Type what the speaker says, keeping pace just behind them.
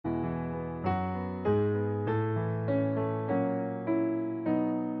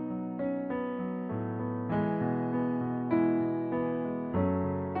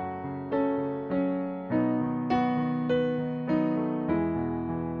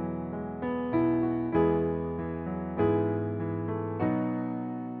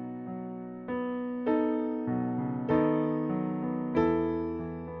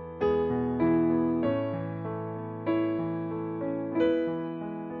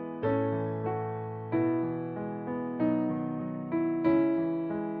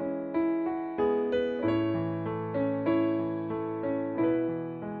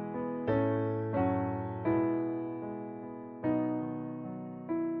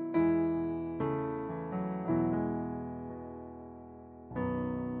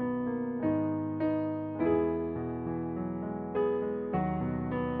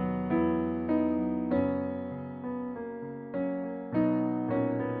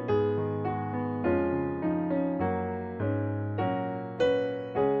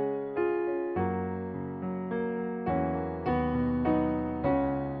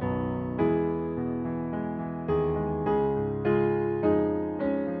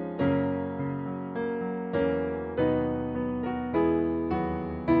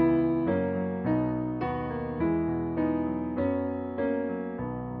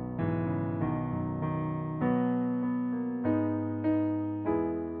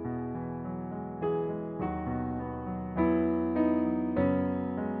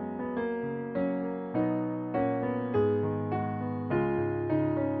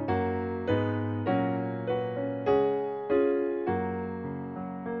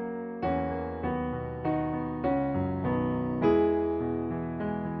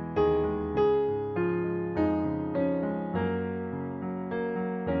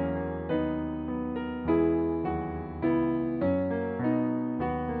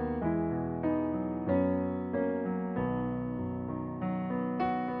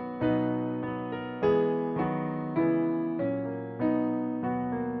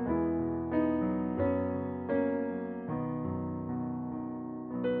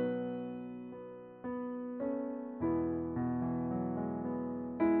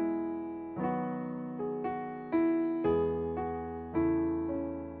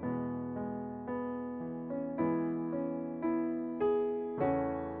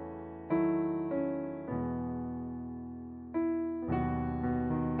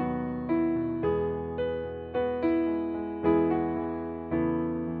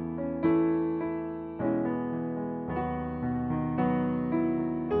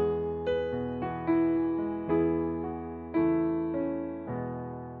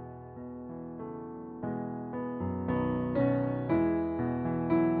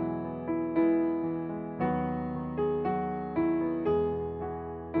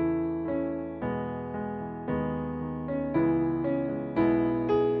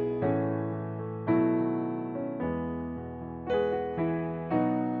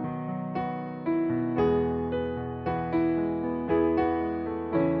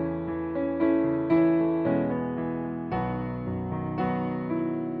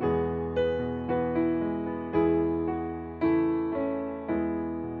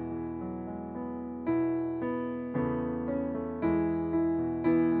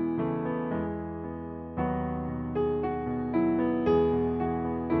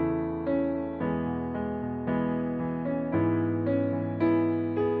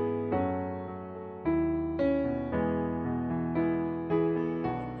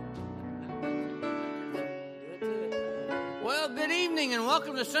Good evening and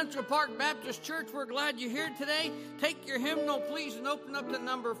welcome to Central Park Baptist Church. We're glad you're here today. Take your hymnal, please, and open up to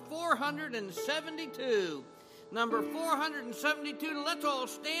number 472. Number 472. Let's all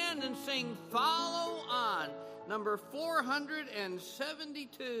stand and sing Follow On. Number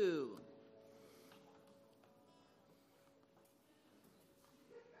 472.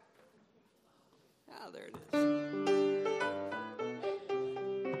 Ah, there it is.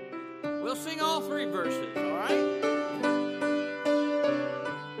 We'll sing all three verses, all right?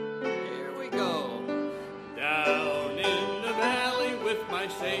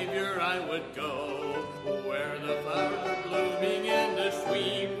 Savior, I would go where the flowers are blooming and the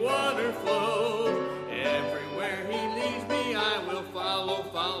sweet water flows. Everywhere he leads me, I will follow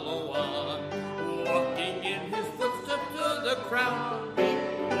on, walking in his footsteps to the crown big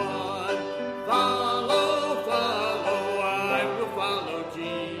one. Follow, I will follow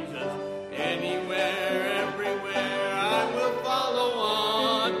Jesus. Anywhere, everywhere, I will follow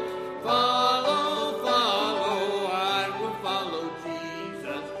on. Follow, I will follow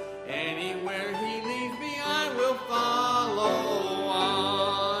Jesus. Anywhere he leads me, I will follow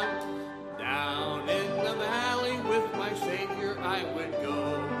on. Down in the valley with my Savior I would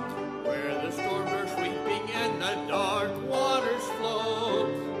go, where the storms are sweeping and the dark waters flow.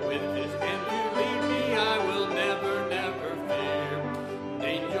 With his hand to lead me, I will never, never fear.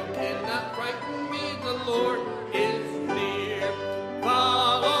 Danger cannot frighten me, the Lord is near.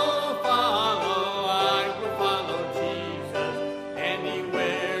 Follow, I will follow Jesus.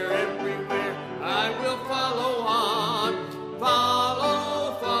 Anywhere, everywhere, I will follow on.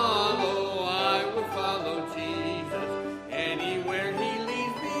 Follow, I will follow Jesus. Anywhere he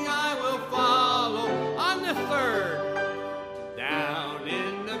leads me, I will follow. On the third, down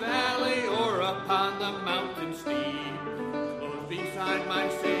in the valley or upon the mountain steep, close beside my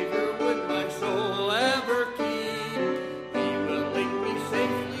Savior would my soul ever keep. He will lead me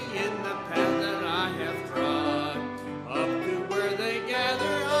safely in the path that I have trod, up to where they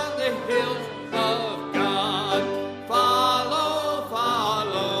gather on the hills of God. Follow,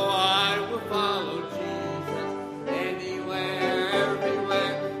 I will follow Jesus. Anywhere,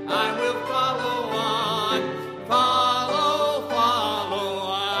 everywhere, I will follow on. Follow, I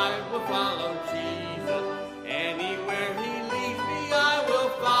will follow Jesus. Anywhere he leads me, I will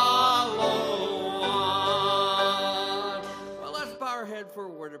follow on. Well, let's bow our head for a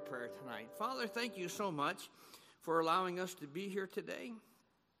word of prayer tonight. Father, thank you so much for allowing us to be here today.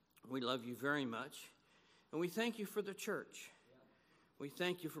 We love you very much. And we thank you for the church. We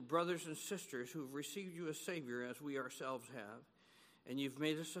thank you for brothers and sisters who have received you as Savior as we ourselves have. And you've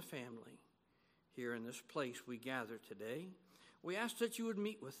made us a family here in this place we gather today. We ask that you would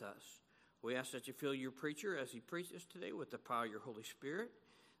meet with us. We ask that you fill your preacher as he preaches today with the power of your Holy Spirit,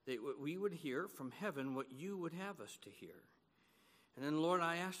 that we would hear from heaven what you would have us to hear. And then, Lord,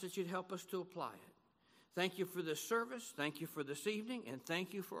 I ask that you'd help us to apply it. Thank you for this service. Thank you for this evening. And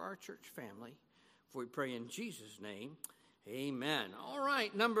thank you for our church family. For we pray in Jesus' name, amen. All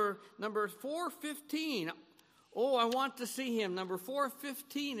right, number 415. Oh, I want to see him. Number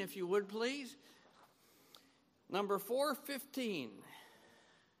 415, if you would, please. Number 415.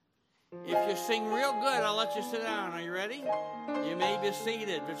 If you sing real good, I'll let you sit down. Are you ready? You may be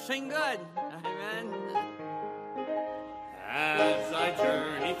seated, but sing good. Amen. As I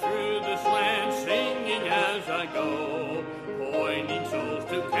journey through this land, singing as I go, pointing souls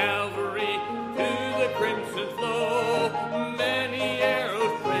to Calvary, to the crimson flow. Many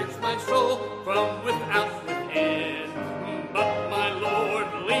arrows pierce my soul from without within, but my Lord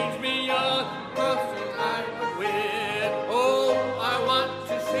leads me on, trusting I would win. Oh, I want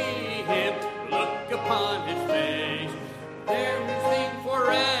to see him, look upon his face, there to sing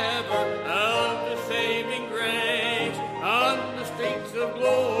forever of the saving grace. On the streets of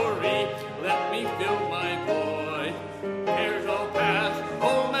glory, let me fill my voice. Cares all past,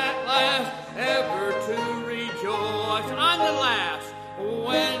 home at last, ever to rejoice. On the last,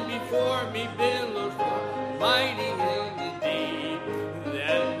 when before me billows roar, mighty in the deep,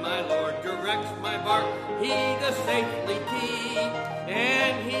 then my Lord directs my bark, he does safely keep,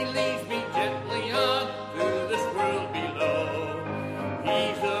 and he leads me gently on through this world below.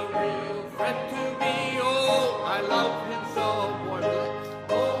 He's a real friend to me, oh, I love him so, boy.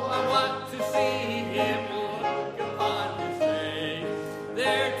 Oh, I want to see him, look upon his face,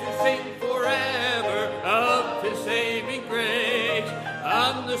 there to sing forever of his saving grace.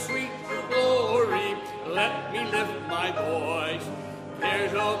 On the sweet glory, let me lift my voice.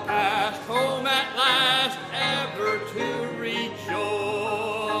 Cares all past, home at last, ever to rejoice.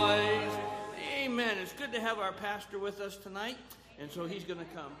 Amen. It's good to have our pastor with us tonight, and so he's going to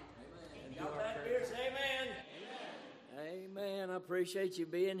come and do our prayers. Amen. Amen. I appreciate you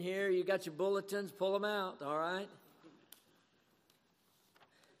being here. You got your bulletins, pull them out, all right?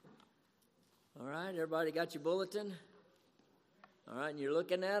 All right, everybody got your bulletin? All right, and you're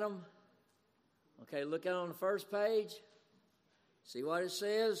looking at them? Okay, look at it on the first page. See what it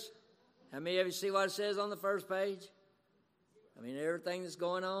says? How many of you see what it says on the first page? I mean, everything that's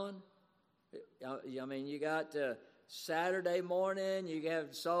going on. I mean, you got Saturday morning, you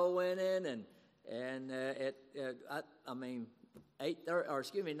have soul winning, and at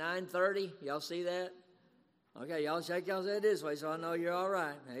 9:30. Y'all see that? Okay, y'all shake y'all's head this way, so I know you're all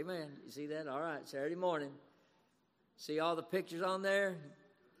right. Amen. You see that? All right, Saturday morning. See all the pictures on there?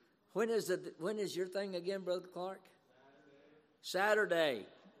 When is your thing again, Brother Clark? Saturday.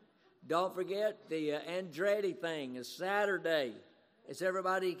 Don't forget the Andretti thing is Saturday. Has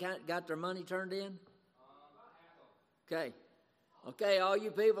everybody got their money turned in? Okay. Okay, all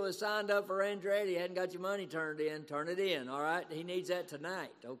you people that signed up for Andretti hadn't got your money turned in, turn it in, all right? He needs that tonight,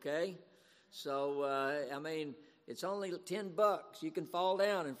 okay? So, I mean, it's only $10. You can fall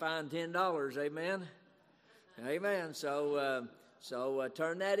down and find $10, amen? Amen. So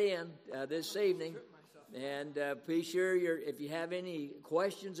turn that in this evening. And be sure if you have any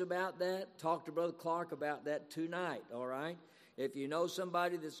questions about that, talk to Brother Clark about that tonight, all right? If you know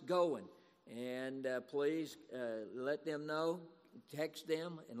somebody that's going, and please let them know, text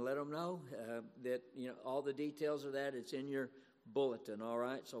them and let them know that, all the details of that, it's in your bulletin, all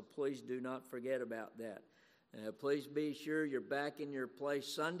right? So please do not forget about that. Please be sure you're back in your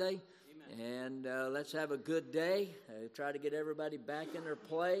place Sunday. Amen. And let's have a good day. Try to get everybody back in their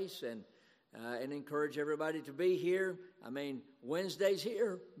place and encourage everybody to be here. I mean, Wednesday's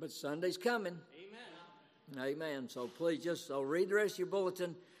here, but Sunday's coming. Amen. Amen. So please just read the rest of your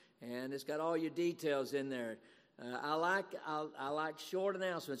bulletin, and it's got all your details in there. I like short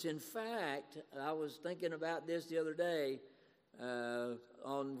announcements. In fact, I was thinking about this the other day.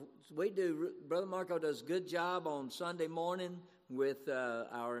 Brother Marco does a good job on Sunday morning with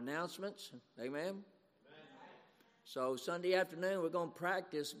our announcements. Amen. So Sunday afternoon, we're going to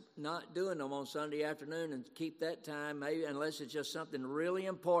practice not doing them on Sunday afternoon and keep that time, maybe unless it's just something really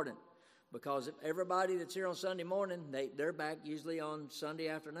important. Because if everybody that's here on Sunday morning, they're back usually on Sunday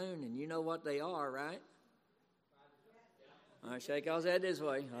afternoon, and you know what they are, right? All right, shake y'all's head this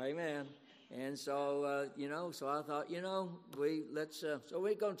way. Amen. And so, so I thought, so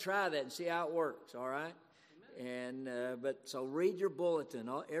we're going to try that and see how it works, all right? And so read your bulletin.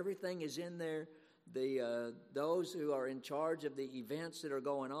 Everything is in there. Those who are in charge of the events that are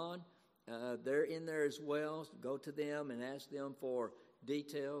going on, they're in there as well. Go to them and ask them for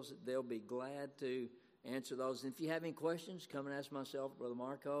details. They'll be glad to answer those. And if you have any questions, come and ask myself, Brother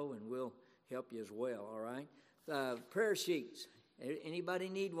Marco, and we'll help you as well, all right? Prayer sheets. Anybody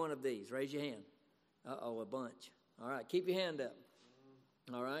need one of these? Raise your hand. A bunch. All right, keep your hand up.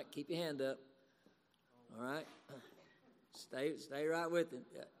 All right, keep your hand up. All right. Stay right with it.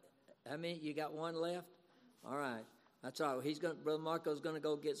 How many? You got one left? All right. That's all right. Brother Marco's going to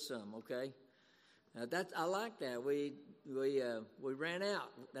go get some, okay? I like that. We ran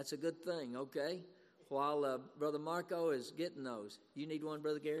out. That's a good thing, okay? While Brother Marco is getting those. You need one,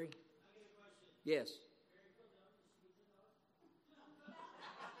 Brother Gary? Yes.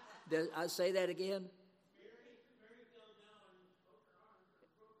 I say that again?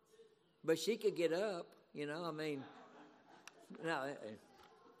 But she could get up, no.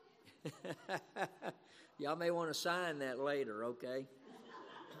 Y'all may want to sign that later, okay?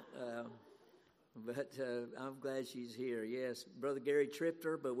 But I'm glad she's here. Yes, Brother Gary tripped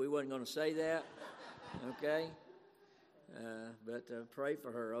her, but we wasn't going to say that, okay? But pray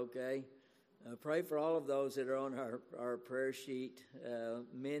for her, okay? Pray for all of those that are on our prayer sheet.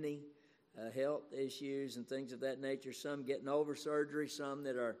 Many health issues and things of that nature. Some getting over surgery, some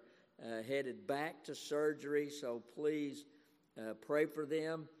that are headed back to surgery. So please pray for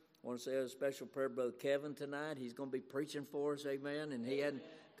them. I want to say a special prayer for Brother Kevin tonight. He's going to be preaching for us, amen. And he hadn't,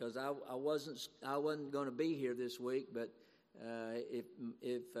 because I wasn't going to be here this week, but if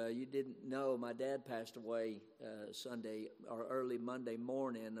you didn't know, my dad passed away Sunday or early Monday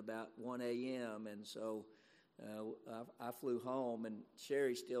morning about 1 a.m. And so I flew home, and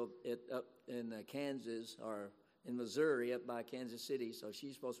Sherry's still up in Kansas or in Missouri, up by Kansas City. So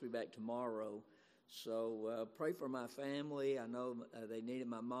she's supposed to be back tomorrow. So pray for my family. I know they needed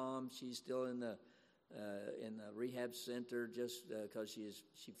my mom. She's still in the rehab center just because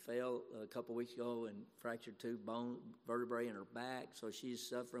she fell a couple weeks ago and fractured two bone vertebrae in her back. So she's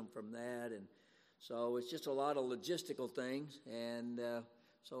suffering from that, and so it's just a lot of logistical things. And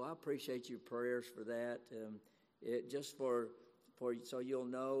so I appreciate your prayers for that. Just for so you'll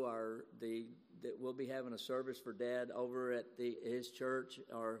know that we'll be having a service for Dad over at his church,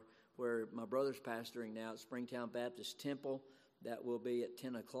 or where my brother's pastoring now at Springtown Baptist Temple. That will be at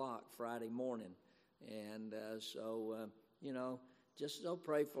 10 o'clock Friday morning. And just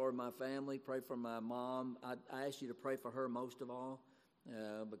pray for my family, pray for my mom. I ask you to pray for her most of all,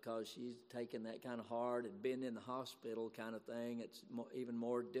 because she's taken that kind of hard and been in the hospital kind of thing. It's even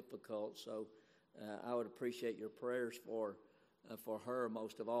more difficult. So I would appreciate your prayers for her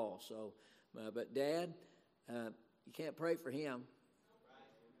most of all. So, but Dad, you can't pray for him.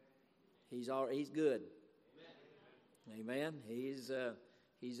 He's good. Amen. He's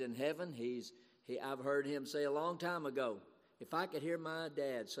in heaven. I've heard him say a long time ago, if I could hear my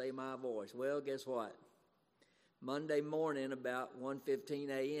dad say my voice. Well, guess what? Monday morning about 1:15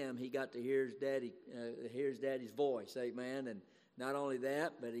 a.m., he got to hear his daddy's voice. Amen. And not only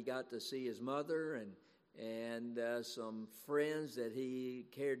that, but he got to see his mother and some friends that he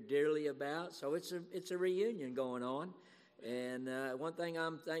cared dearly about. So it's a reunion going on. And one thing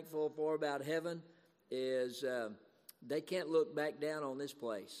I'm thankful for about heaven is they can't look back down on this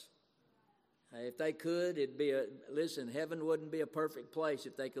place. If they could, heaven wouldn't be a perfect place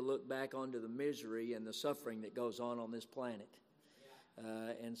if they could look back onto the misery and the suffering that goes on this planet.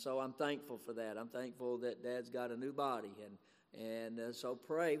 And so I'm thankful for that. I'm thankful that Dad's got a new body. And so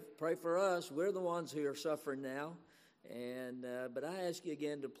pray for us. We're the ones who are suffering now. But I ask you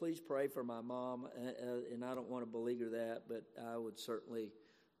again to please pray for my mom. And I don't want to beleaguer that, but I would certainly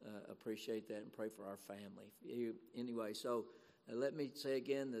appreciate that and pray for our family. Anyway, so let me say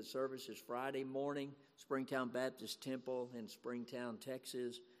again, the service is Friday morning, Springtown Baptist Temple in Springtown,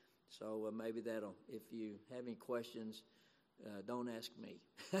 Texas. So maybe if you have any questions, don't ask me.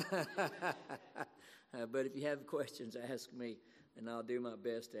 But if you have questions, ask me, and I'll do my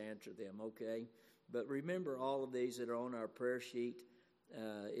best to answer them, okay? But remember all of these that are on our prayer sheet,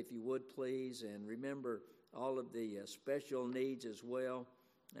 if you would please, and remember all of the special needs as well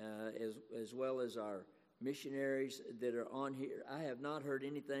as our missionaries that are on here. I have not heard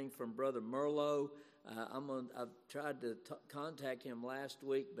anything from Brother Merlot. I've tried to contact him last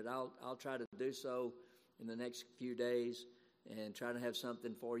week, but I'll try to do so in the next few days and try to have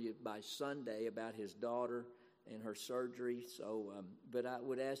something for you by Sunday about his daughter and her surgery. So, but I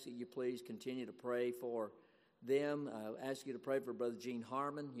would ask that you please continue to pray for them. I ask you to pray for Brother Gene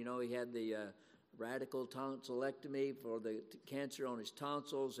Harmon. You know, he had the radical tonsillectomy for the cancer on his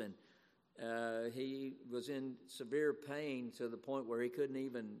tonsils, and he was in severe pain to the point where he couldn't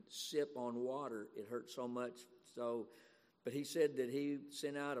even sip on water. It hurt so much. But he said that he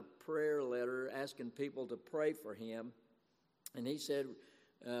sent out a prayer letter asking people to pray for him. And he said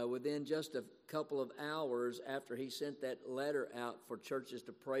within just a couple of hours after he sent that letter out for churches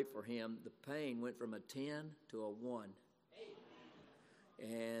to pray for him, the pain went from a 10 to a 1.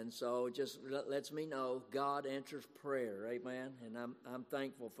 And so it just lets me know God answers prayer, amen, and I'm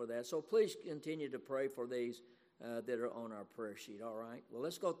thankful for that. So please continue to pray for these that are on our prayer sheet, all right? Well,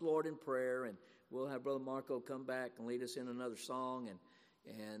 let's go to the Lord in prayer, and we'll have Brother Marco come back and lead us in another song,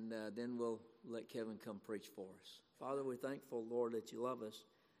 and then we'll let Kevin come preach for us. Father, we're thankful, Lord, that you love us.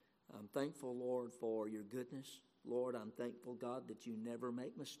 I'm thankful, Lord, for your goodness. Lord, I'm thankful, God, that you never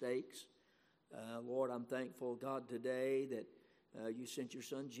make mistakes. Lord, I'm thankful, God, today that you sent your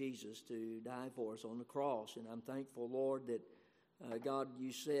son Jesus to die for us on the cross. And I'm thankful, Lord, that, God,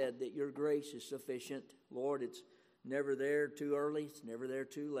 you said that your grace is sufficient. Lord, it's never there too early. It's never there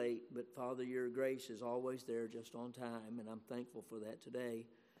too late. But, Father, your grace is always there just on time. And I'm thankful for that today.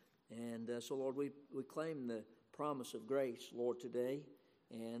 And so, Lord, we claim the promise of grace, Lord, today.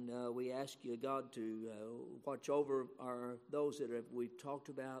 And we ask you, God, to watch over those that we've talked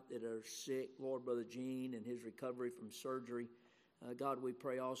about that are sick. Lord, Brother Gene and his recovery from surgery. God, we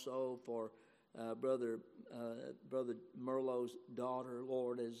pray also for Brother Merlot's daughter,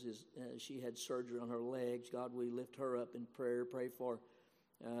 Lord, as she had surgery on her legs. God, we lift her up in prayer. Pray for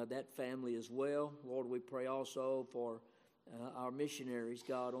that family as well. Lord, we pray also for our missionaries,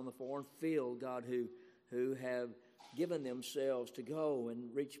 God, on the foreign field, God, who have given themselves to go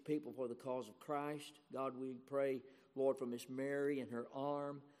and reach people for the cause of Christ. God, we pray, Lord, for Miss Mary and her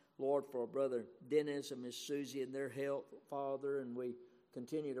arm. Lord, for Brother Dennis and Miss Susie and their health, Father. And we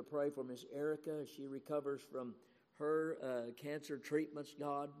continue to pray for Miss Erica as she recovers from her cancer treatments.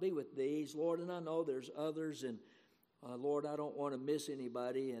 God, be with these, Lord. And I know there's others. And, Lord, I don't want to miss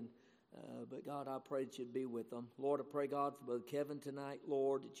anybody. But, God, I pray that you'd be with them. Lord, I pray, God, for Brother Kevin tonight,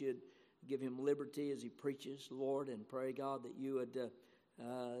 Lord, that you'd give him liberty as he preaches, Lord. And pray, God, that you would,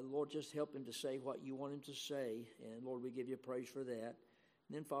 Lord, just help him to say what you want him to say. And, Lord, we give you praise for that.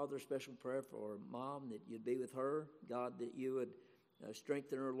 And then, Father, a special prayer for Mom, that you'd be with her. God, that you would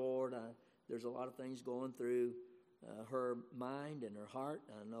strengthen her, Lord. There's a lot of things going through her mind and her heart.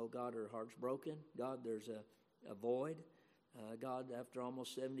 I know, God, her heart's broken. God, there's a void. God, after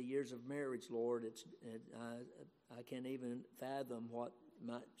almost 70 years of marriage, Lord, I can't even fathom what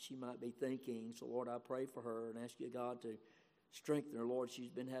she might be thinking. So, Lord, I pray for her and ask you, God, to strengthen her, Lord. She's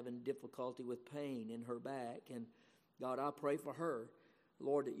been having difficulty with pain in her back. And, God, I pray for her,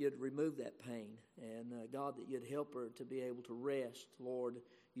 Lord, that you'd remove that pain. And, God, that you'd help her to be able to rest. Lord,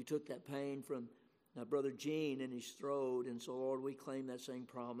 you took that pain from Brother Gene in his throat. And so, Lord, we claim that same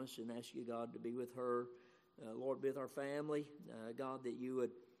promise and ask you, God, to be with her. Lord, be with our family. God, that you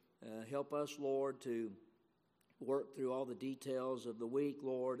would help us, Lord, to work through all the details of the week,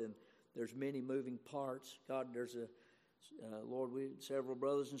 Lord. And there's many moving parts. God, there's Lord, we several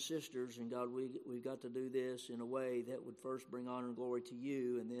brothers and sisters, and God, we've got to do this in a way that would first bring honor and glory to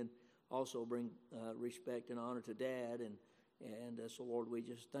you, and then also bring respect and honor to Dad. And so, Lord, we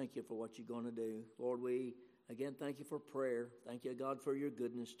just thank you for what you're going to do. Lord, we again thank you for prayer. Thank you, God, for your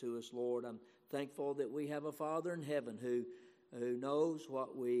goodness to us, Lord. I'm thankful that we have a Father in heaven who knows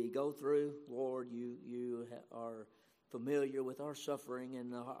what we go through. Lord, you are familiar with our suffering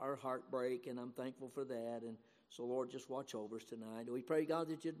and our heartbreak, and I'm thankful for that. And so, Lord, just watch over us tonight. We pray, God,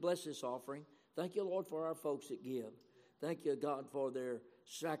 that you'd bless this offering. Thank you, Lord, for our folks that give. Thank you, God, for their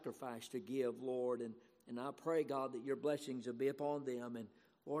sacrifice to give, Lord. And I pray, God, that your blessings will be upon them. And,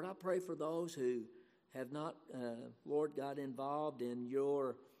 Lord, I pray for those who have not, Lord, got involved in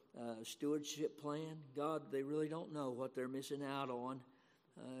your stewardship plan. God, they really don't know what they're missing out on.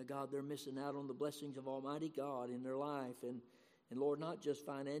 God, they're missing out on the blessings of Almighty God in their life. And Lord, not just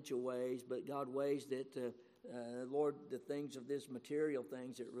financial ways, but, God, ways that, Lord, the things of this material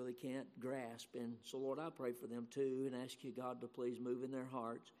things that really can't grasp. And so, Lord, I pray for them too and ask you, God, to please move in their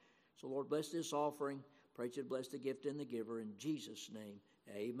hearts. So, Lord, bless this offering. Pray that you bless the gift and the giver. In Jesus' name,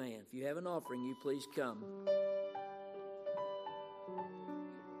 amen. If you have an offering, you please come.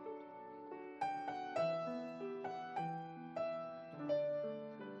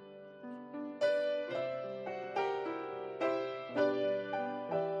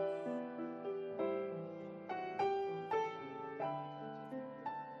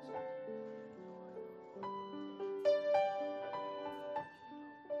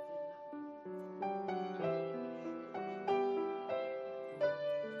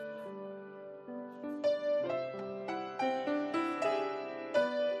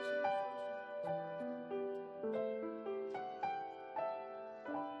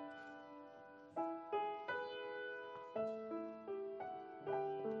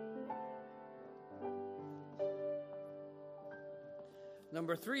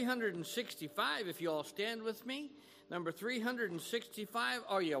 Number 365, if you all stand with me. Number 365,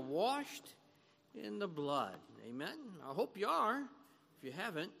 are you washed in the blood? Amen. I hope you are. If you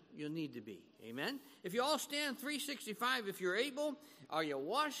haven't, you'll need to be. Amen. If you all stand, 365, if you're able, are you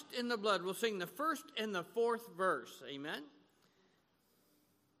washed in the blood? We'll sing the first and the fourth verse. Amen.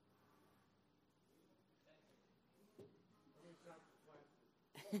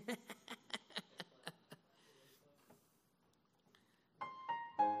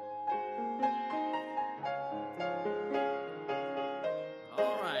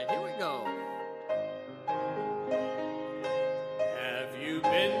 Are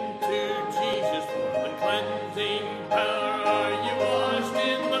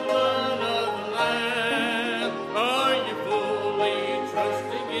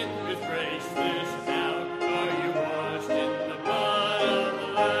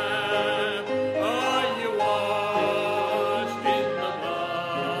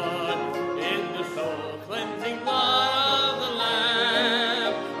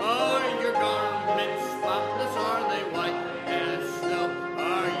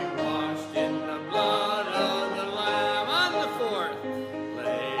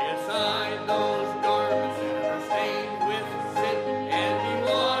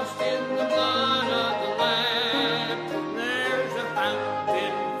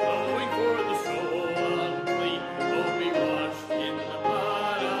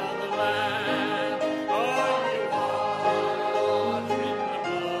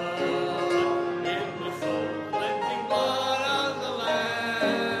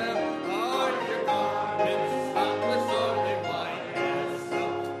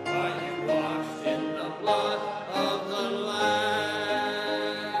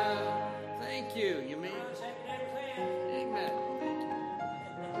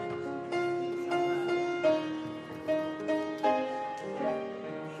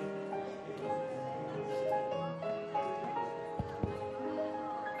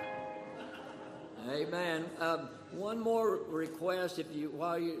one more request, if you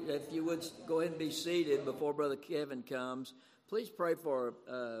would go ahead and be seated before Brother Kevin comes. Please pray for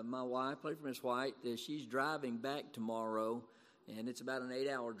my wife. Pray for Miss White. She's driving back tomorrow, and it's about an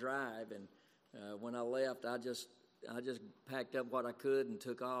 8-hour drive. And when I left, I just packed up what I could and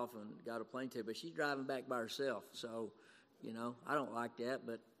took off and got a plane ticket. But she's driving back by herself, so I don't like that.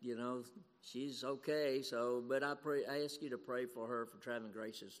 But she's okay. So, but I ask you to pray for her for traveling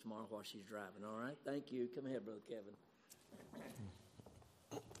graces tomorrow while she's driving. All right, thank you. Come ahead, Brother Kevin.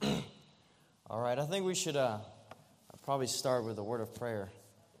 All right, I think we should probably start with a word of prayer.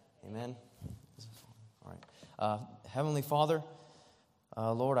 Amen. All right, Heavenly Father,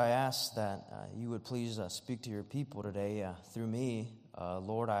 Lord, I ask that you would please speak to your people today through me.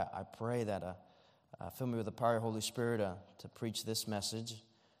 Lord, I pray that fill me with the power of the Holy Spirit to preach this message.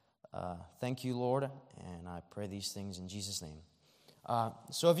 Thank you, Lord, and I pray these things in Jesus' name.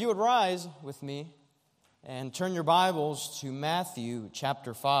 So if you would rise with me and turn your Bibles to Matthew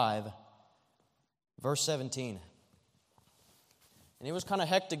chapter 5, verse 17. And it was kind of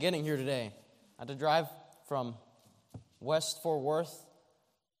hectic getting here today. I had to drive from West Fort Worth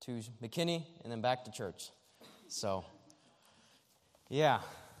to McKinney and then back to church. So, yeah,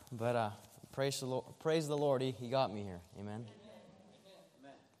 but praise the Lord, He got me here. Amen.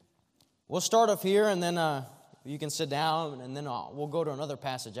 We'll start off here, and then you can sit down, and then we'll go to another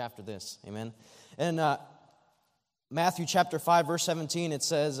passage after this. Amen. In Matthew chapter 5, verse 17, it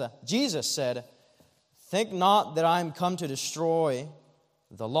says, Jesus said, "Think not that I am come to destroy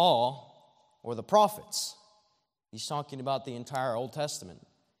the law or the prophets." He's talking about the entire Old Testament.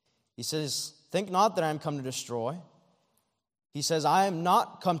 He says, "Think not that I am come to destroy." He says, "I am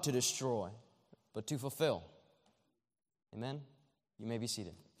not come to destroy, but to fulfill." Amen. You may be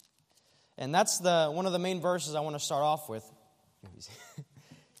seated. And that's one of the main verses I want to start off with.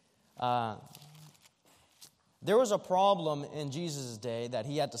 There was a problem in Jesus' day that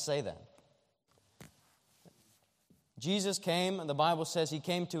he had to say that. Jesus came, and the Bible says he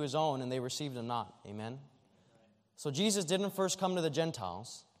came to his own, and they received him not. Amen? So Jesus didn't first come to the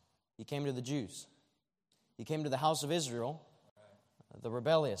Gentiles. He came to the Jews. He came to the house of Israel, the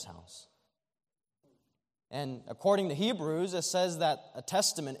rebellious house. And according to Hebrews, it says that a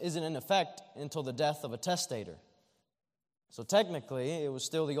testament isn't in effect until the death of a testator. So technically, it was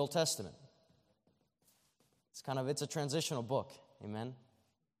still the Old Testament. It's a transitional book. Amen?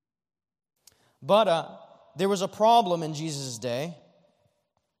 But there was a problem in Jesus' day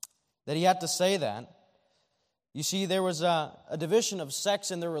that he had to say that. You see, there was a division of sects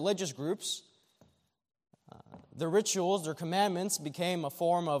in their religious groups. Their rituals, their commandments became a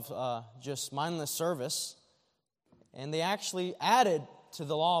form of just mindless service. And they actually added to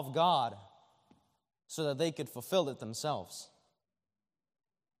the law of God so that they could fulfill it themselves.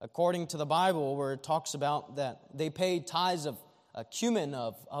 According to the Bible, where it talks about that they paid tithes of cumin,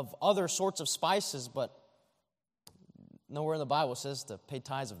 of other sorts of spices, but nowhere in the Bible says to pay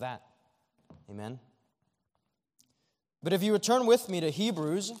tithes of that. Amen? But if you would turn with me to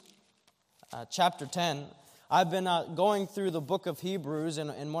Hebrews chapter 10, I've been going through the book of Hebrews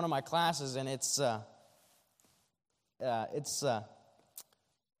in one of my classes, and it's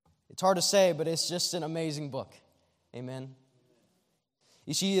hard to say, but it's just an amazing book. Amen.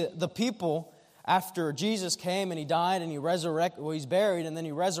 You see, the people, after Jesus came and he died and he resurrected, he's buried and then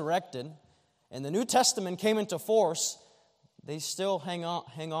he resurrected, and the New Testament came into force, they still hang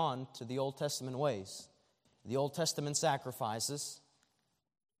on to the Old Testament ways, the Old Testament sacrifices,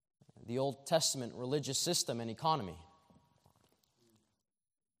 the Old Testament religious system and economy.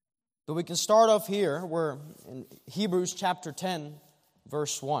 But we can start off here. We're in Hebrews chapter 10,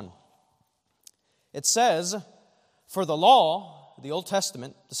 verse 1. It says, "For the law," the Old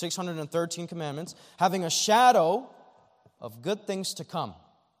Testament, the 613 commandments, "having a shadow of good things to come."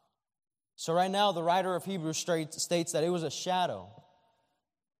 So right now, the writer of Hebrews states that it was a shadow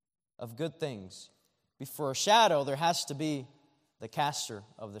of good things. For a shadow, there has to be the caster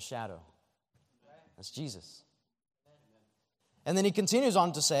of the shadow. That's Jesus. And then he continues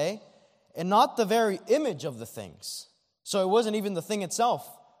on to say, "And not the very image of the things." So it wasn't even the thing itself.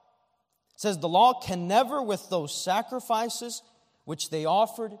 It says, "The law can never, with those sacrifices which they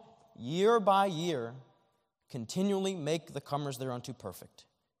offered year by year, continually make the comers thereunto perfect."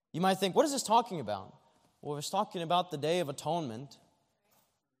 You might think, what is this talking about? Well, it's talking about the Day of Atonement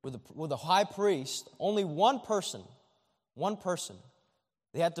with a high priest, only one person.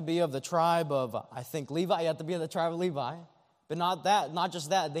 They had to be of the tribe of, I think, Levi. You had to be of the tribe of Levi. But not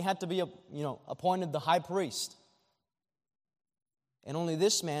just that. They had to be, appointed the high priest. And only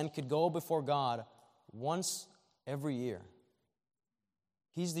this man could go before God once every year.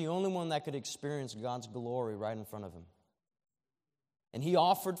 He's the only one that could experience God's glory right in front of him. And he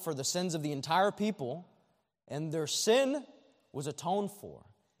offered for the sins of the entire people, and their sin was atoned for.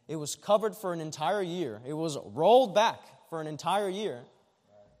 It was covered for an entire year. It was rolled back for an entire year.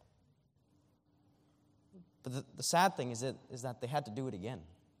 But the sad thing is that they had to do it again.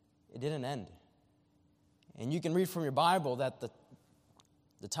 It didn't end. And you can read from your Bible that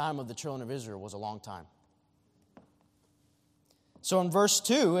the time of the children of Israel was a long time. So in verse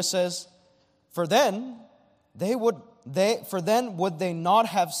 2 it says, For then would they not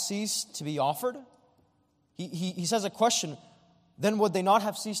have ceased to be offered? He says a question, then would they not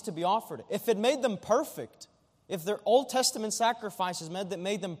have ceased to be offered? If it made them perfect, if their Old Testament sacrifices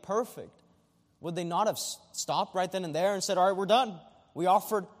made them perfect, would they not have stopped right then and there and said, all right, we're done. We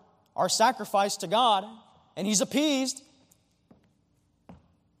offered our sacrifice to God, and He's appeased.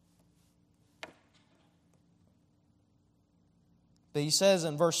 But he says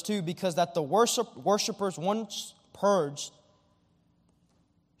in verse 2, because that the worshipers once purged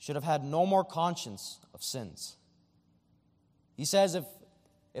should have had no more conscience of sins. He says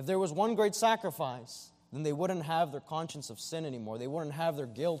if there was one great sacrifice, then they wouldn't have their conscience of sin anymore. They wouldn't have their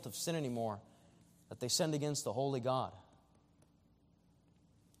guilt of sin anymore that they sinned against the holy God.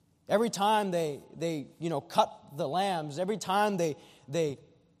 Every time they cut the lambs, every time they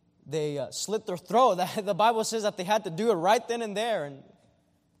slit their throat, the Bible says that they had to do it right then and there.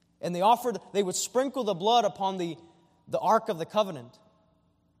 And they would sprinkle the blood upon the Ark of the Covenant.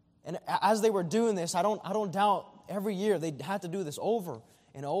 And as they were doing this, I don't doubt every year they had to do this over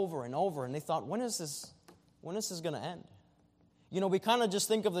and over and over. And they thought, when is this going to end? We kind of just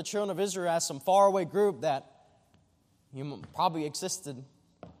think of the children of Israel as some faraway group that probably existed,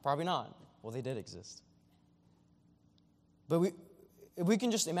 probably not. Well, they did exist. But we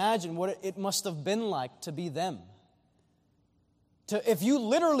can just imagine what it must have been like to be them. If you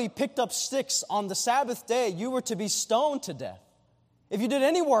literally picked up sticks on the Sabbath day, you were to be stoned to death. If you did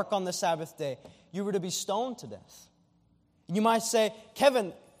any work on the Sabbath day, you were to be stoned to death. You might say,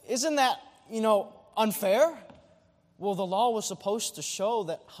 Kevin, isn't that, unfair? Well, the law was supposed to show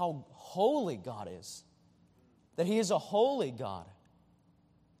that how holy God is. That He is a holy God.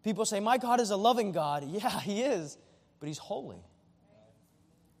 People say, my God is a loving God. Yeah, He is, but He's holy.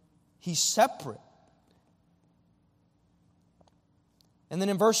 He's separate. And then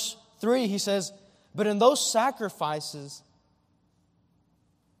in verse 3, he says, but in those sacrifices,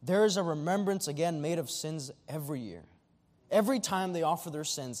 there is a remembrance again made of sins every year. Every time they offer their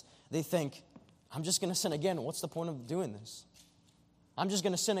sins, they think, I'm just going to sin again. What's the point of doing this? I'm just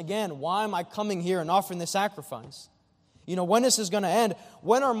going to sin again. Why am I coming here and offering this sacrifice? When is this going to end?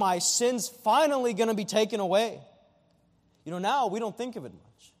 When are my sins finally going to be taken away? Now we don't think of it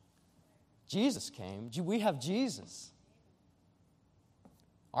much. Jesus came. We have Jesus.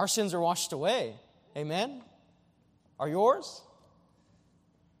 Our sins are washed away. Amen? Are yours?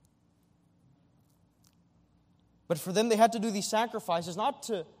 But for them, they had to do these sacrifices not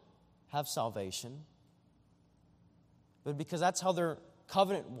to have salvation, but because that's how their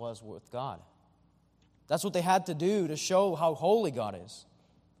covenant was with God. That's what they had to do to show how holy God is.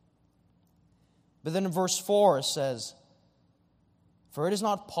 But then in verse 4 it says, for it is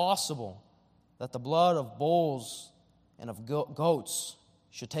not possible that the blood of bulls and of goats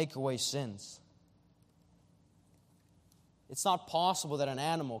should take away sins. It's not possible that an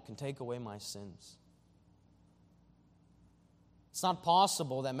animal can take away my sins. It's not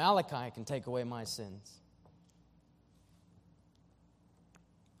possible that Malachi can take away my sins.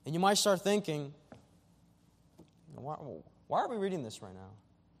 And you might start thinking, why are we reading this right now?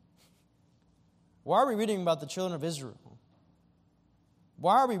 Why are we reading about the children of Israel?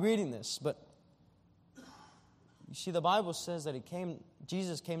 Why are we reading this? But you see, the Bible says that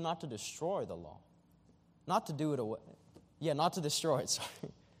Jesus came not to destroy the law. Not to do it away. Yeah, not to destroy it, sorry.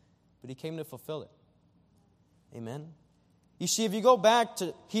 But He came to fulfill it. Amen? You see, if you go back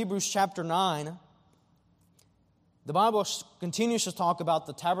to Hebrews chapter 9, the Bible continues to talk about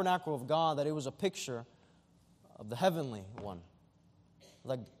the tabernacle of God, that it was a picture of the heavenly one.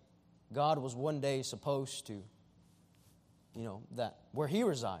 Like God was one day supposed to, that where He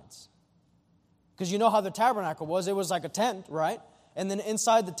resides. Because you know how the tabernacle was. It was like a tent, right? And then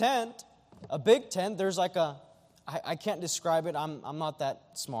inside the tent, a big tent, there's like I can't describe it. I'm not that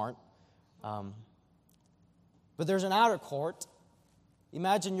smart. But there's an outer court.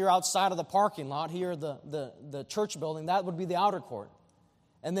 Imagine you're outside of the parking lot here, the church building. That would be the outer court.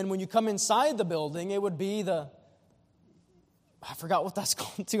 And then when you come inside the building, it would be I forgot what that's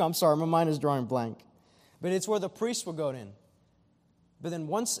called too. I'm sorry, my mind is drawing blank. But it's where the priests would go in. But then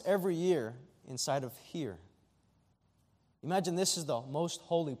once every year, inside of here, Imagine this is the most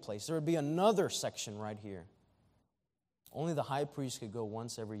holy place. There would be another section right here. Only the high priest could go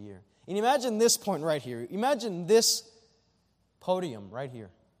once every year. And imagine this point right here. Imagine this podium right here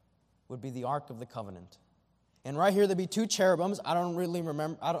would be the Ark of the Covenant. And right here there'd be two cherubims. I don't really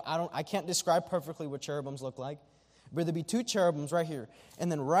remember. I can't describe perfectly what cherubims look like. But there'd be two cherubims right here.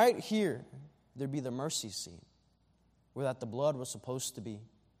 And then right here, there'd be the mercy seat, where that the blood was supposed to be,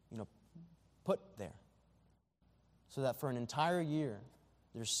 put there. So that for an entire year,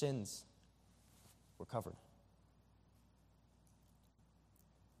 their sins were covered.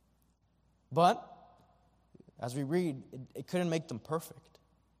 But, as we read, it couldn't make them perfect.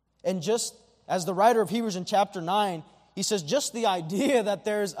 And just as the writer of Hebrews in chapter 9, he says just the idea that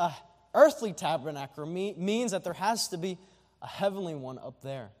there's a earthly tabernacle means that there has to be a heavenly one up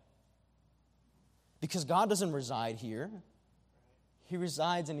there. Because God doesn't reside here. He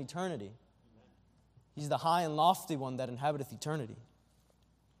resides in eternity. He's the high and lofty one that inhabiteth eternity.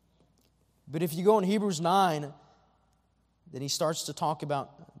 But if you go in Hebrews 9, then he starts to talk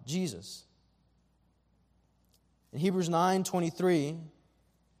about Jesus. In Hebrews 9:23,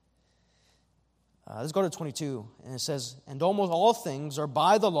 let's go to 22, and it says, "And almost all things are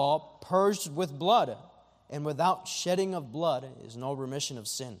by the law purged with blood, and without shedding of blood is no remission of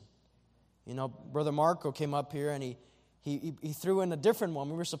sin." Brother Marco came up here, and he threw in a different one.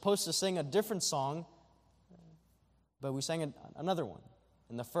 We were supposed to sing a different song, but we sang another one.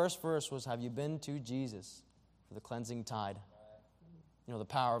 And the first verse was, "Have you been to Jesus for the cleansing tide?" The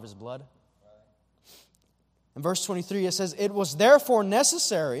power of his blood. In verse 23, it says, "It was therefore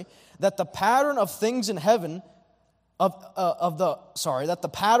necessary that the pattern of things in heaven, that the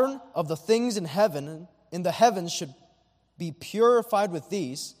pattern of the things in heaven, in the heavens, should be purified with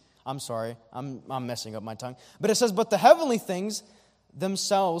these." I'm sorry, I'm messing up my tongue. But it says, "But the heavenly things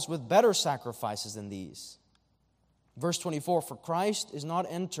themselves with better sacrifices than these." Verse 24, "For Christ is not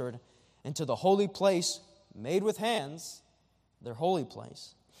entered into the holy place made with hands," their holy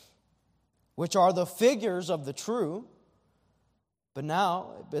place, "which are the figures of the true, but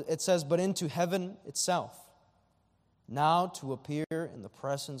now," it says, "but into heaven itself, now to appear in the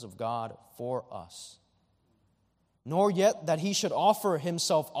presence of God for us. Nor yet that he should offer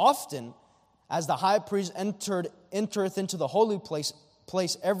himself often, as the high priest entereth into the holy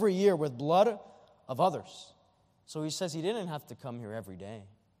place every year with blood of others." So he says he didn't have to come here every day.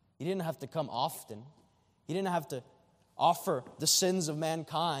 He didn't have to come often. He didn't have to offer the sins of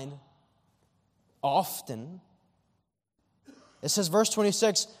mankind often. It says, verse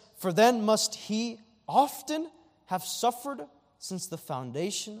 26, "For then must he often have suffered since the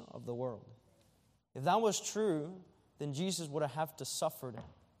foundation of the world." If that was true, then Jesus would have to suffered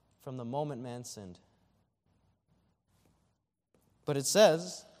from the moment man sinned. But it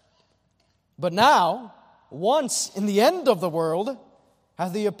says, "But now, once in the end of the world,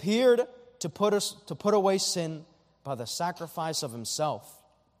 hath he appeared to put away sin by the sacrifice of himself.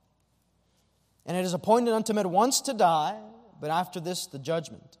 And it is appointed unto men once to die, but after this the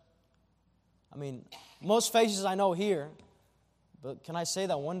judgment." I mean, most faces I know here, but can I say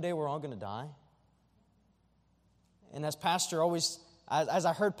that one day we're all going to die? And as Pastor always, as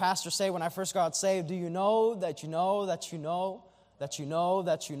I heard Pastor say when I first got saved, do you know that you know that you know that you know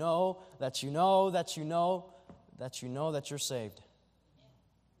that you know that you know that you know that you know that you're saved?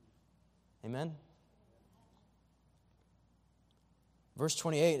 Amen? Verse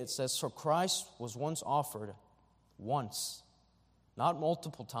 28, it says, "So Christ was once offered, once, not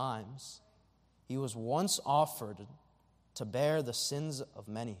multiple times. He was once offered to bear the sins of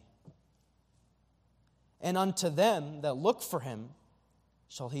many. And unto them that look for him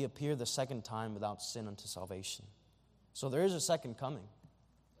shall he appear the second time without sin unto salvation." So there is a second coming.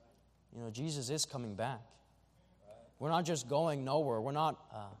 Jesus is coming back. We're not just going nowhere. We're not,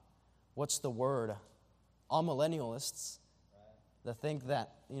 amillennialists that think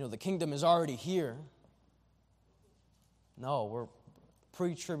that, the kingdom is already here. No, we're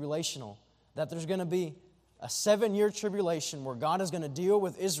pre-tribulational. That there's going to be a 7-year tribulation where God is going to deal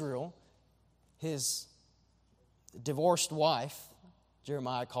with Israel, his divorced wife,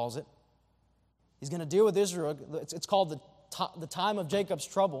 Jeremiah calls it. He's going to deal with Israel. It's called the time of Jacob's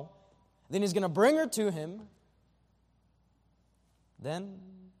trouble. Then he's going to bring her to him. Then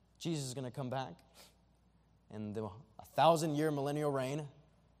Jesus is going to come back and the 1,000-year millennial reign.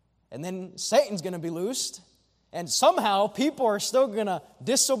 And then Satan's going to be loosed. And somehow people are still going to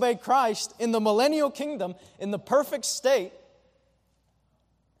disobey Christ in the millennial kingdom in the perfect state.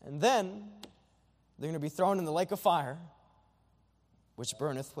 And then they're going to be thrown in the lake of fire, which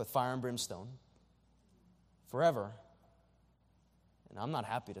burneth with fire and brimstone forever. And I'm not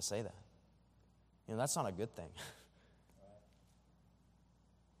happy to say that. That's not a good thing.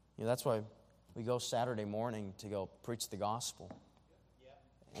 That's why we go Saturday morning to go preach the gospel.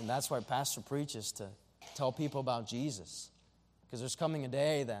 And that's why Pastor preaches, to tell people about Jesus. Because there's coming a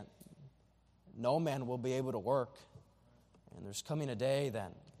day that no man will be able to work. And there's coming a day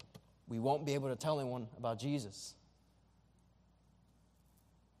that we won't be able to tell anyone about Jesus.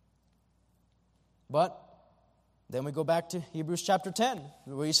 But then we go back to Hebrews chapter 10,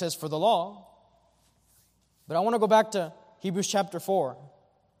 where he says, for the law. But I want to go back to Hebrews chapter 4.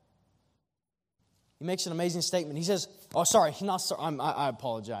 He makes an amazing statement. He says, I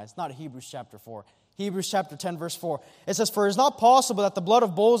apologize. Not Hebrews chapter 4. Hebrews chapter 10, verse 4. It says, for it is not possible that the blood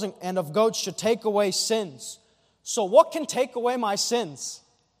of bulls and of goats should take away sins. So what can take away my sins?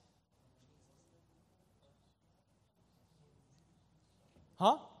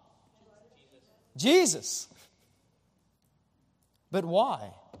 Huh? Jesus. But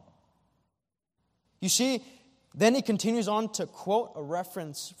why? You see, then he continues on to quote a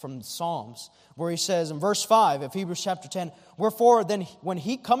reference from the Psalms, where he says in verse 5 of Hebrews chapter 10, wherefore then when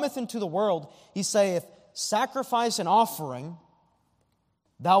he cometh into the world, he saith, sacrifice and offering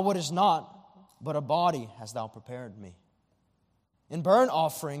thou wouldest not, but a body hast thou prepared me. In burnt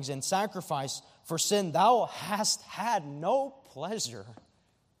offerings and sacrifice for sin thou hast had no pleasure.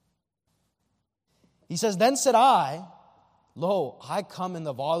 He says, then said I, lo, I come in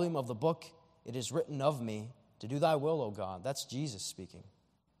the volume of the book, it is written of me, to do thy will, O God. That's Jesus speaking.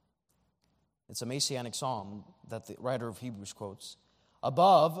 It's a messianic psalm that the writer of Hebrews quotes.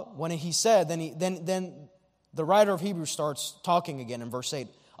 Above, when he said, then the writer of Hebrews starts talking again in verse 8.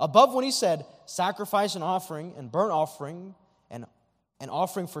 Above, when he said, sacrifice and offering and burnt offering and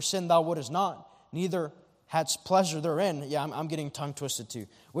offering for sin thou wouldest not, neither hadst pleasure therein. Yeah, I'm getting tongue twisted too.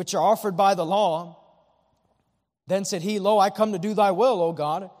 Which are offered by the law. Then said he, lo, I come to do thy will, O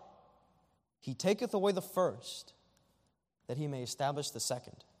God. He taketh away the first, that he may establish the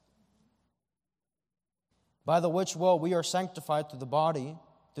second. By the which will we are sanctified through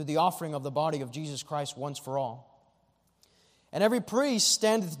the offering of the body of Jesus Christ once for all. And every priest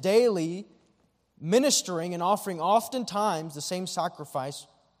standeth daily ministering and offering oftentimes the same sacrifice,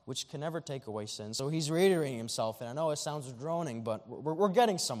 which can never take away sin. So he's reiterating himself, and I know it sounds droning, but we're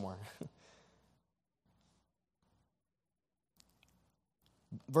getting somewhere.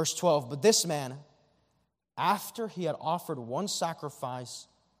 Verse 12, but this man, after he had offered one sacrifice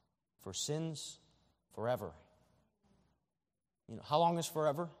for sins forever. How long is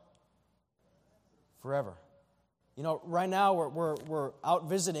forever? Forever. Right now we're out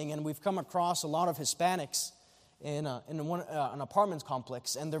visiting, and we've come across a lot of Hispanics in an apartment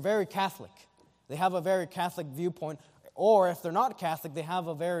complex, and they're very Catholic. They have a very Catholic viewpoint, or if they're not Catholic, they have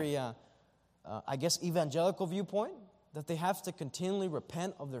a very, evangelical viewpoint, that they have to continually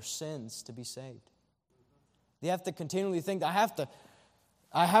repent of their sins to be saved. They have to continually think, I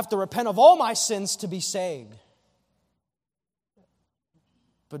have to repent of all my sins to be saved.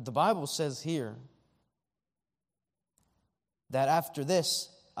 But the Bible says here that after this,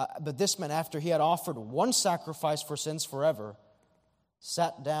 but this man, after he had offered one sacrifice for sins forever,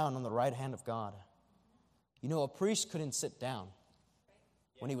 sat down on the right hand of God. A priest couldn't sit down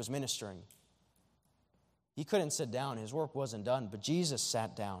when he was ministering. He couldn't sit down. His work wasn't done. But Jesus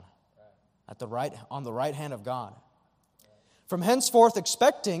sat down on the right hand of God. From henceforth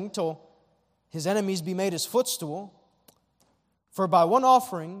expecting till his enemies be made his footstool. For by one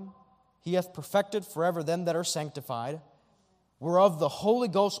offering he hath perfected forever them that are sanctified, whereof the Holy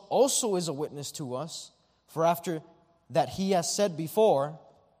Ghost also is a witness to us. For after that he has said before,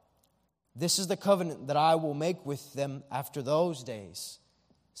 this is the covenant that I will make with them after those days,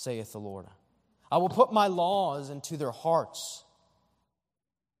 saith the Lord. I will put my laws into their hearts,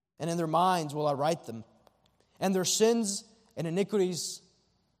 and in their minds will I write them. And their sins and iniquities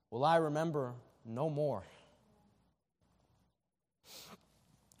will I remember no more.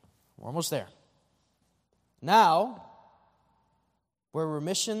 We're almost there. Now, where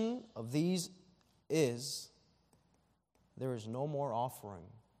remission of these is, there is no more offering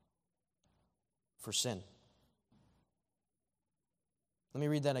for sin. Let me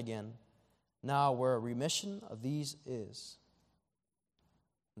read that again. Now, where remission of these is,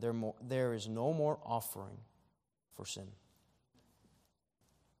 there is no more offering for sin.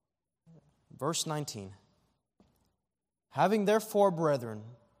 Verse 19. Having therefore, brethren,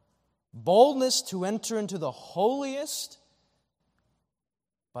 boldness to enter into the holiest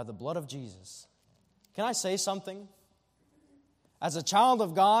by the blood of Jesus. Can I say something? As a child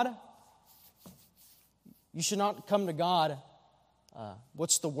of God, you should not come to God,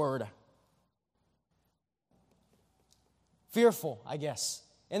 what's the word? Fearful, I guess,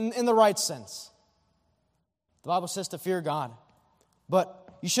 in the right sense. The Bible says to fear God.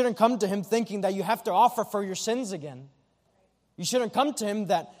 But you shouldn't come to Him thinking that you have to offer for your sins again. You shouldn't come to Him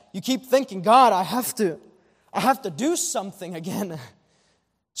that you keep thinking, God, I have to do something again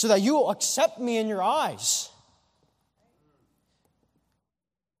so that you will accept me in your eyes.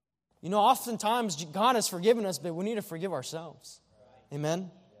 You know, oftentimes God has forgiven us, but we need to forgive ourselves.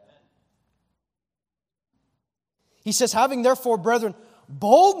 Amen? He says, having therefore, brethren,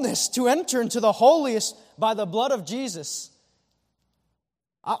 boldness to enter into the holiest by the blood of Jesus.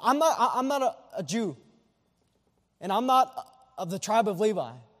 I'm not a Jew, and I'm not of the tribe of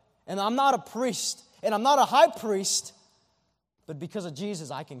Levi, and I'm not a priest, and I'm not a high priest, but because of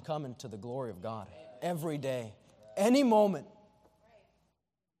Jesus, I can come into the glory of God every day, any moment.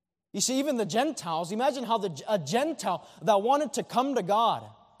 You see, even the Gentiles, imagine how a Gentile that wanted to come to God,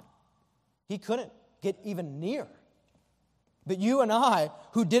 he couldn't get even near. But you and I,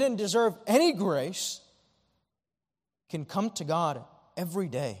 who didn't deserve any grace, can come to God every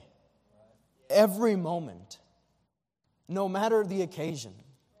day, every moment, no matter the occasion.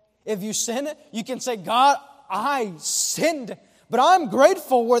 If you sin, you can say, God, I sinned, but I'm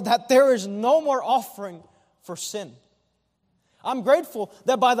grateful that there is no more offering for sin. I'm grateful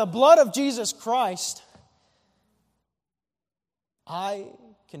that by the blood of Jesus Christ, I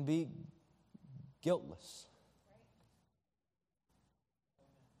can be guiltless.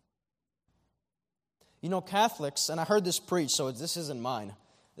 You know, Catholics, and I heard this preached, so this isn't mine.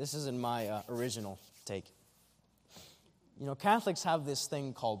 This isn't my original take. You know, Catholics have this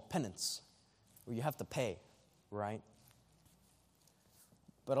thing called penance, where you have to pay, right?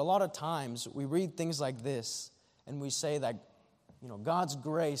 But a lot of times, we read things like this, and we say that, you know, God's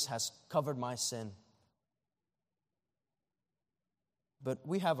grace has covered my sin. But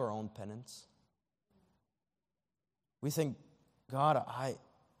we have our own penance. We think, God, I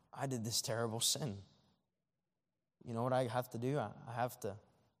did this terrible sin. You know what I have to do? I have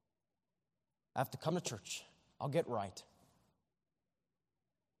to come to church. I'll get right.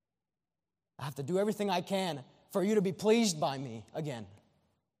 I have to do everything I can for you to be pleased by me again.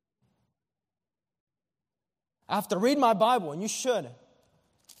 I have to read my Bible, and you should.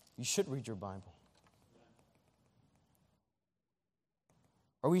 You should read your Bible.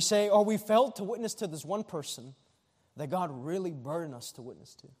 Or we say, or we failed to witness to this one person that God really burdened us to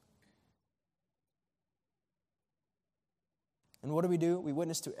witness to. And what do? We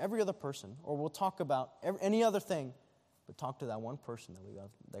witness to every other person, or we'll talk about any other thing, but talk to that one person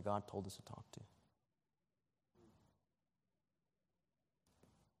that God told us to talk to.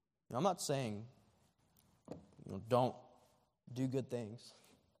 Now, I'm not saying, don't do good things.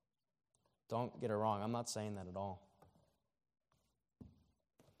 Don't get it wrong. I'm not saying that at all.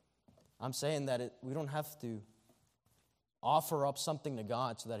 I'm saying that we don't have to offer up something to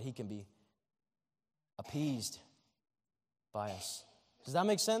God so that He can be appeased by us. Does that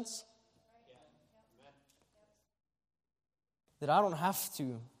make sense? That I don't have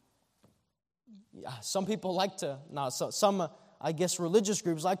to. Some people like to, some I guess religious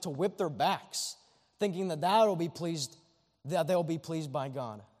groups like to whip their backs, thinking that they'll be pleased by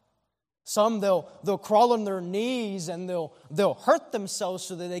God. Some they'll crawl on their knees and they'll hurt themselves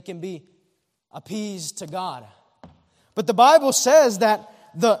so that they can be appeased to God. But the Bible says that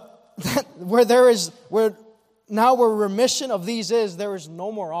where remission of these is, there is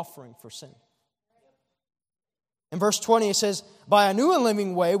no more offering for sin. In verse 20 it says, by a new and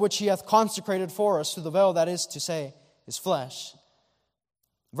living way which He hath consecrated for us through the veil, that is to say, His flesh.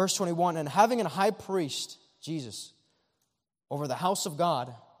 Verse 21, and having a high priest, Jesus, over the house of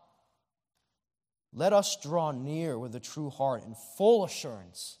God, let us draw near with a true heart and full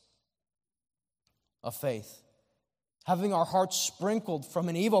assurance of faith, having our hearts sprinkled from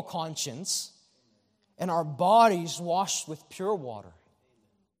an evil conscience and our bodies washed with pure water.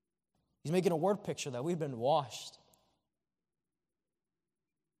 He's making a word picture that we've been washed.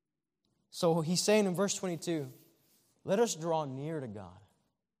 So he's saying in verse 22, let us draw near to God.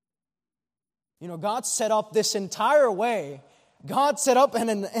 You know, God set up this entire way. God set up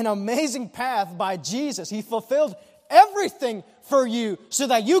an amazing path by Jesus. He fulfilled everything for you so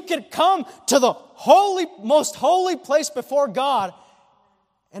that you could come to the most holy place before God.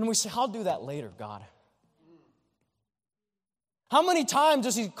 And we say, I'll do that later, God. How many times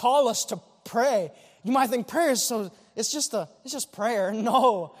does He call us to pray? You might think prayer is it's just prayer.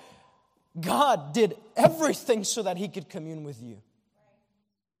 No. God did everything so that He could commune with you.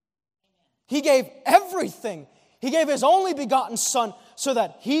 He gave everything. He gave His only begotten Son so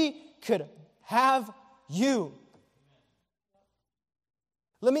that He could have you.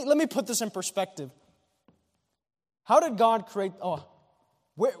 Let me put this in perspective. How did God create?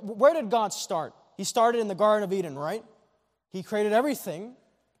 Where did God start? He started in the Garden of Eden, right? He created everything,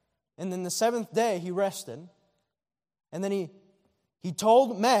 And then the seventh day he rested. And then he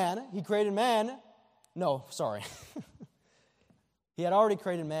told man, he created man. No, sorry. He had already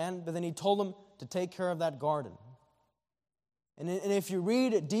created man, but then he told him to take care of that garden. And if you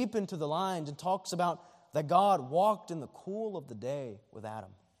read it deep into the lines, it talks about that God walked in the cool of the day with Adam.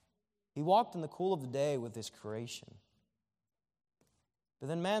 He walked in the cool of the day with His creation. But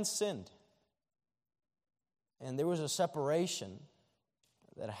then man sinned. And there was a separation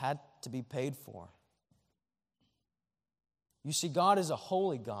that had to be paid for. You see, God is a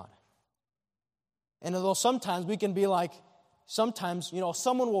holy God. And although sometimes we can be like, sometimes,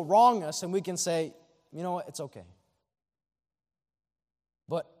 someone will wrong us and we can say, you know what, it's okay.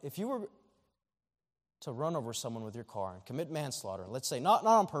 But if you were to run over someone with your car and commit manslaughter, let's say, not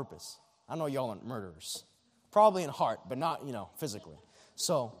on purpose. I know y'all aren't murderers. Probably in heart, but not, physically.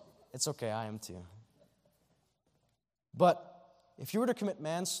 So, it's okay, I am too. But if you were to commit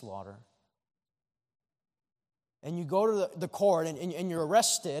manslaughter, and you go to the court and you're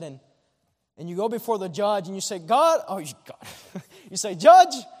arrested and you go before the judge and you say, you say,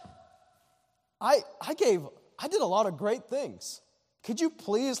 Judge, I did a lot of great things. Could you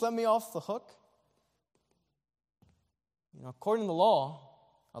please let me off the hook? According to the law,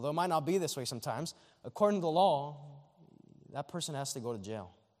 although it might not be this way sometimes, according to the law, that person has to go to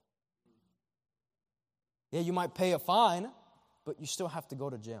jail. Yeah, you might pay a fine, but you still have to go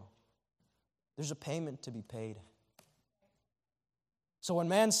to jail. There's a payment to be paid. So when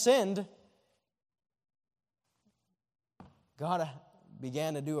man sinned, God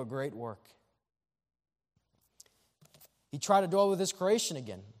began to do a great work. He tried to dwell with His creation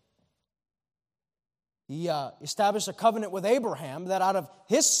again. He established a covenant with Abraham that out of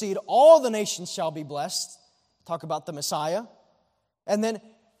his seed all the nations shall be blessed. Talk about the Messiah. And then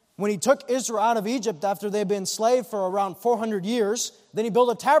when He took Israel out of Egypt after they'd been enslaved for around 400 years, then He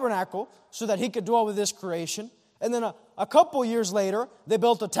built a tabernacle so that He could dwell with His creation. And then a couple years later, they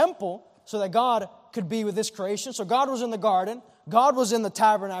built a temple so that God could be with His creation. So God was in the garden, God was in the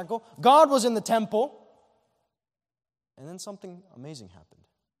tabernacle, God was in the temple. And then something amazing happened.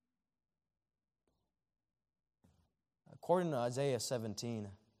 According to Isaiah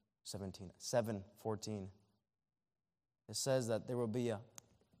 7:14, it says that there will be a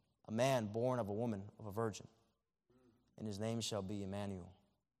man born of a woman, of a virgin, and his name shall be Emmanuel,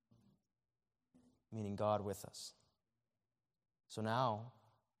 meaning God with us. So now,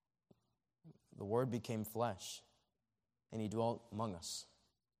 the Word became flesh, and He dwelt among us.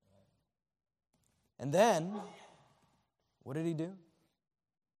 And then, what did He do?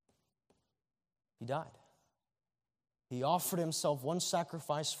 He died. He offered Himself one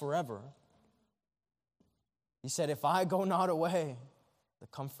sacrifice forever. He said, if I go not away, the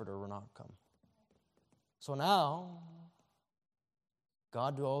Comforter will not come. So now,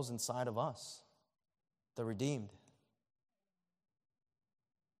 God dwells inside of us, the redeemed.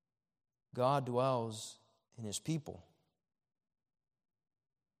 God dwells in His people.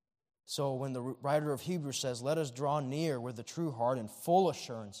 So when the writer of Hebrews says, let us draw near with a true heart and full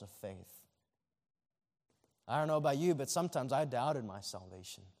assurance of faith. I don't know about you, but sometimes I doubted my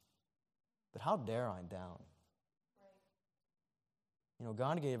salvation. But how dare I doubt?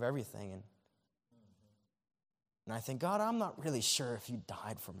 God gave everything. And I think, God, I'm not really sure if You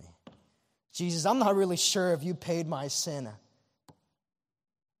died for me. Jesus, I'm not really sure if You paid my sin.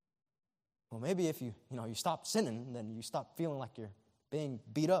 Well, maybe if you stop sinning, then you stop feeling like you're being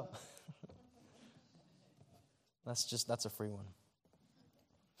beat up. That's a free one.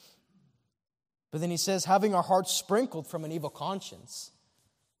 But then he says, having our hearts sprinkled from an evil conscience.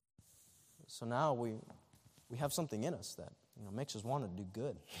 So now we have something in us that makes us want to do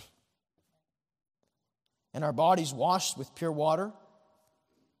good. And our bodies washed with pure water.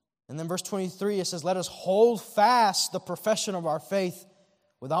 And then verse 23, it says, let us hold fast the profession of our faith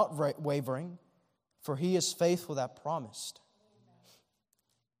without wavering, for He is faithful that promised.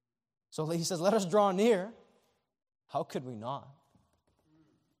 So he says, let us draw near. How could we not?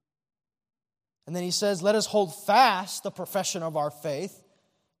 And then he says, let us hold fast the profession of our faith.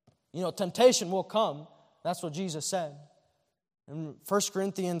 Temptation will come. That's what Jesus said. In 1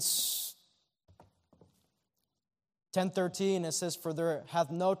 Corinthians 10:13, it says, for there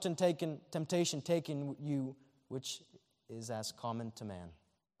hath no temptation taken you, which is as common to man.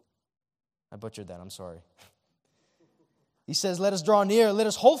 I butchered that, I'm sorry. He says, let us draw near, let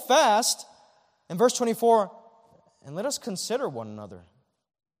us hold fast. In verse 24, and let us consider one another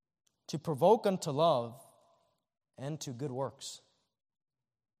to provoke unto love and to good works.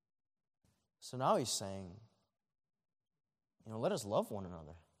 So now he's saying, let us love one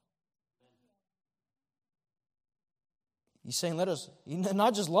another. He's saying, let us,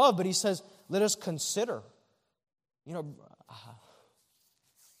 not just love, but he says, let us consider. You know,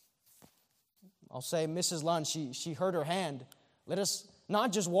 I'll say Mrs. Lund, she hurt her hand. Let us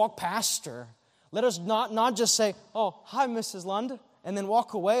not just walk past her. Let us not just say, oh, hi, Mrs. Lund, and then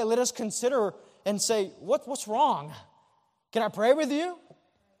walk away. Let us consider and say, what's wrong? Can I pray with you?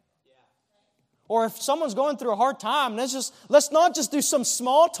 Or if someone's going through a hard time, let's not just do some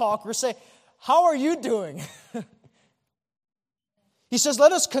small talk or say, how are you doing? He says,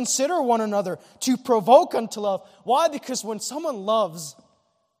 let us consider one another to provoke unto love. Why? Because when someone loves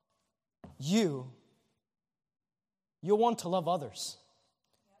you, you'll want to love others.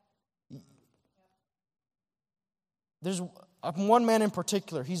 There's one man in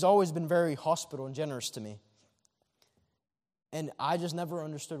particular, he's always been very hospitable and generous to me. And I just never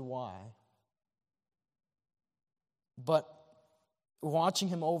understood why. But watching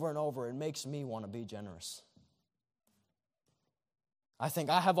him over and over, it makes me want to be generous. I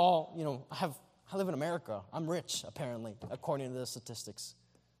think I live in America. I'm rich, apparently, according to the statistics.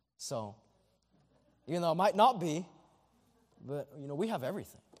 So, even though it might not be, but, we have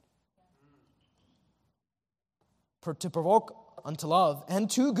everything. To provoke unto love and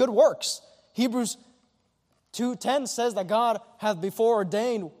to good works. Hebrews 2:10 says that God hath before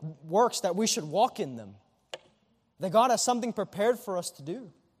ordained works that we should walk in them. That God has something prepared for us to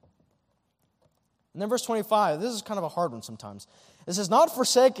do. And then verse 25, this is kind of a hard one sometimes. It says, not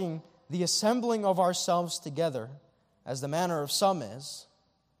forsaking the assembling of ourselves together, as the manner of some is,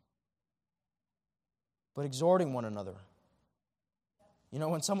 but exhorting one another.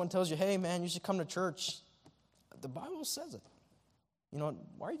 When someone tells you, hey man, you should come to church, the Bible says it. Why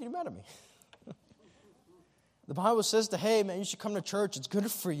are you getting mad at me? The Bible says hey man, you should come to church, it's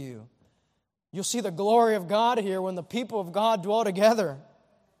good for you. You'll see the glory of God here when the people of God dwell together.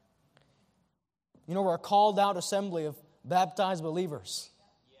 We're a called out assembly of baptized believers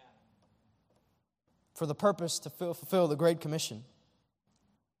for the purpose to fulfill the Great Commission.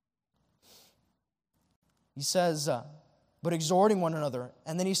 He says, but exhorting one another.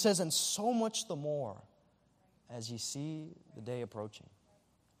 And then he says, and so much the more as ye see the day approaching.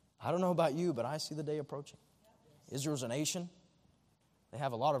 I don't know about you, but I see the day approaching. Israel's a nation. They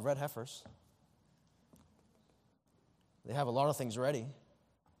have a lot of red heifers. They have a lot of things ready.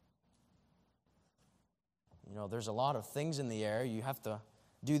 There's a lot of things in the air. You have to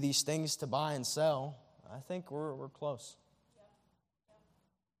do these things to buy and sell. I think we're close.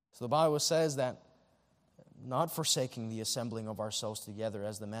 So the Bible says that not forsaking the assembling of ourselves together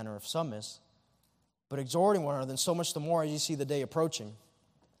as the manner of some is, but exhorting one another, and so much the more as you see the day approaching.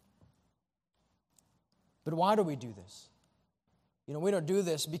 But why do we do this? We don't do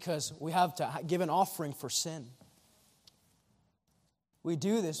this because we have to give an offering for sin. We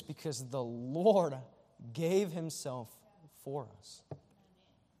do this because the Lord gave Himself for us.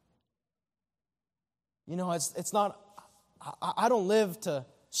 It's not, I don't live to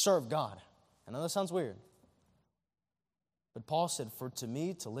serve God. I know that sounds weird. But Paul said, for to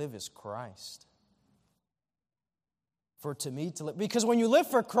me to live is Christ. For to me to live, because when you live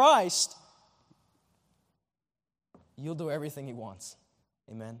for Christ, you'll do everything He wants.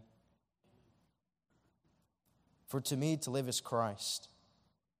 Amen. For to me to live is Christ.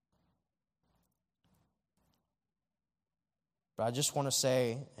 But I just want to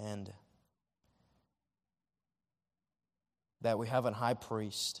say, that we have a high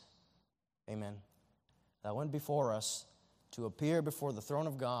priest, amen, that went before us to appear before the throne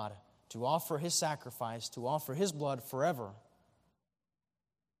of God, to offer His sacrifice, to offer His blood forever,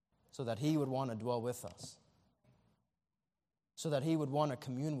 so that He would want to dwell with us, so that He would want to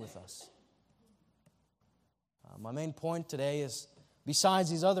commune with us. My main point today is,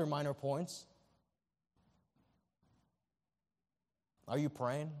 besides these other minor points, are you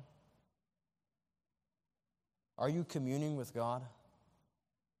praying? Are you communing with God?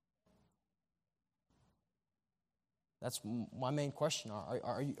 That's my main question.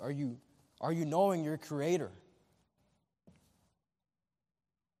 Are you knowing your Creator?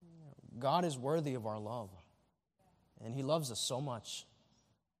 God is worthy of our love. And He loves us so much.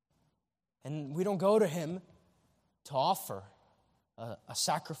 And we don't go to Him to offer a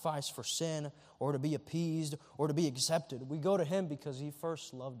sacrifice for sin or to be appeased or to be accepted. We go to Him because He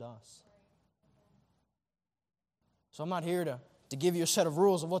first loved us. So I'm not here to give you a set of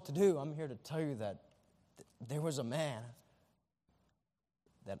rules of what to do. I'm here to tell you that there was a man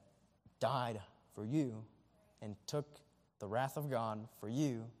that died for you and took the wrath of God for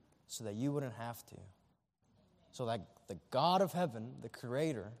you so that you wouldn't have to. So that the God of heaven, the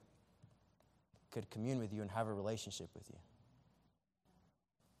Creator, could commune with you and have a relationship with you.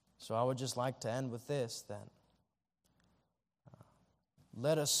 So I would just like to end with this, that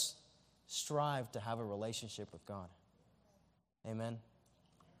let us strive to have a relationship with God. Amen.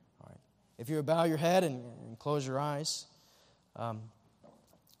 All right. If you would bow your head and close your eyes,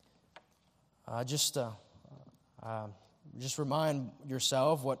 just remind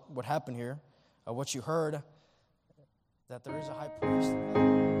yourself what happened here, what you heard, that there is a high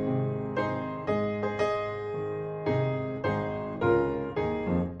priest.